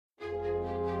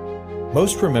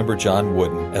Most remember John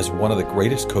Wooden as one of the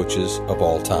greatest coaches of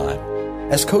all time.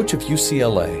 As coach of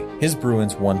UCLA, his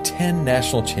Bruins won 10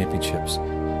 national championships,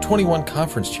 21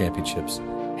 conference championships,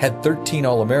 had 13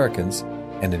 All-Americans,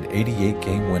 and an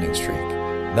 88-game winning streak.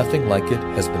 Nothing like it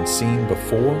has been seen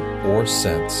before or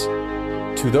since.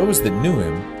 To those that knew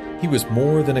him, he was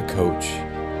more than a coach.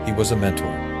 He was a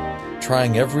mentor,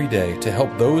 trying every day to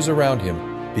help those around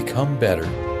him become better,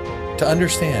 to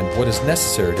understand what is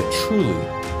necessary to truly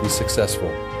be successful,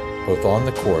 both on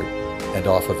the court and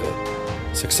off of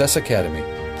it. Success Academy,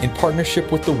 in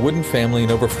partnership with the Wooden family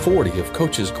and over 40 of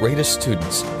Coach's greatest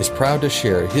students, is proud to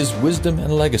share his wisdom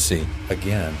and legacy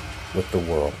again with the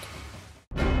world.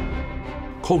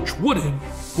 Coach Wooden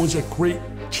was a great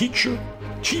teacher,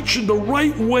 teaching the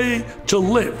right way to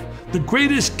live. The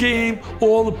greatest game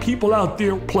all the people out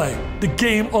there play, the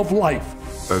game of life.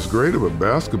 As great of a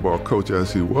basketball coach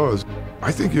as he was,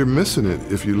 I think you're missing it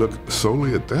if you look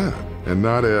solely at that and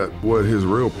not at what his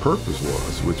real purpose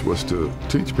was, which was to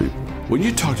teach people. When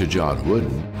you talk to John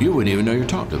Wooden, you wouldn't even know you're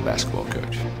talking to a basketball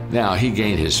coach. Now, he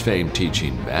gained his fame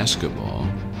teaching basketball,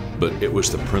 but it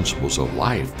was the principles of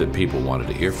life that people wanted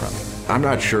to hear from him. I'm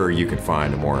not sure you could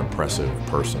find a more impressive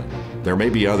person. There may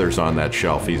be others on that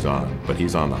shelf he's on, but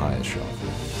he's on the highest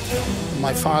shelf.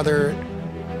 My father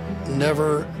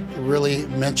never really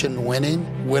mentioned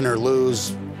winning. Win or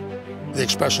lose, the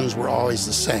expressions were always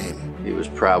the same. He was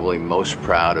probably most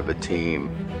proud of a team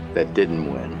that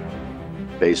didn't win,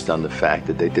 based on the fact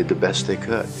that they did the best they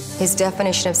could. His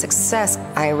definition of success,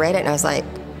 I read it and I was like,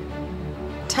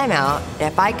 time out.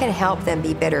 If I can help them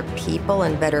be better people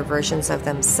and better versions of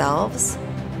themselves,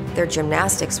 their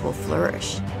gymnastics will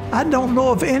flourish. I don't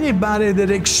know of anybody that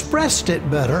expressed it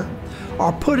better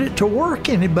or put it to work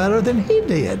any better than he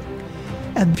did.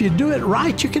 And if you do it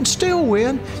right, you can still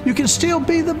win. You can still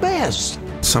be the best.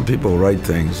 Some people write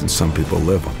things and some people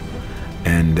live them.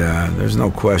 And there's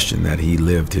no question that he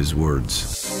lived his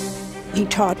words. He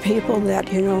taught people that,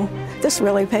 this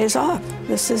really pays off.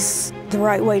 This is the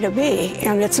right way to be,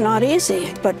 and it's not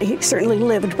easy, but he certainly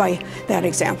lived by that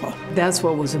example. That's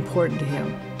what was important to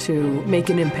him, to make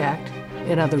an impact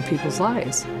in other people's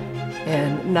lives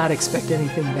and not expect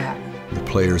anything back. The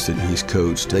players that he's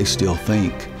coached, they still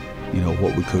think,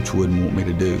 what would Coach Wooden want me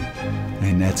to do?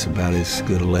 And that's about as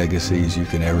good a legacy as you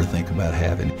can ever think about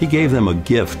having. He gave them a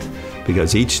gift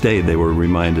because each day they were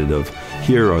reminded of,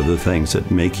 here are the things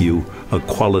that make you a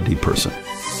quality person.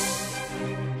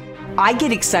 I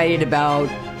get excited about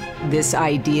this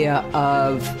idea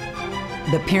of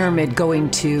the pyramid going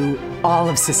to all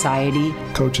of society.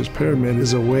 Coach's Pyramid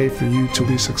is a way for you to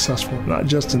be successful, not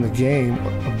just in the game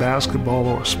of basketball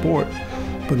or a sport,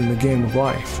 but in the game of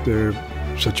life. They're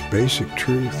such basic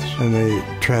truths, and they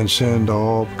transcend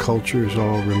all cultures,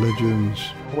 all religions.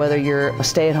 Whether you're a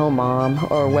stay-at-home mom,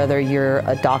 or whether you're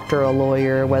a doctor, a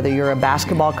lawyer, whether you're a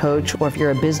basketball coach, or if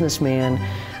you're a businessman,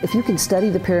 if you can study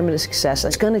the pyramid of success,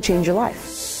 it's going to change your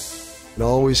life. He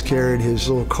always carried his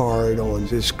little card on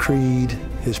his creed,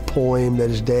 his poem that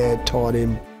his dad taught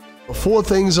him. 4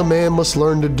 things a man must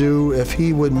learn to do if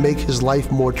he would make his life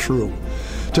more true.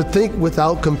 To think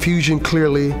without confusion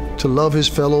clearly, to love his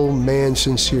fellow man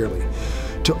sincerely,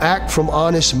 to act from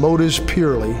honest motives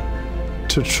purely,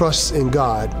 to trust in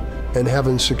God and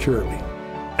heaven securely.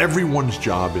 Everyone's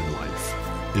job in life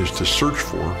is to search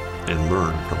for and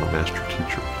learn from a master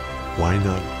teacher. Why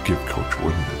not give Coach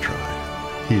Wooden a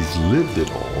try? He's lived it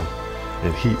all,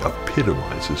 and he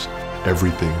epitomizes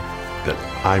everything that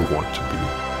I want to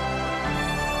be.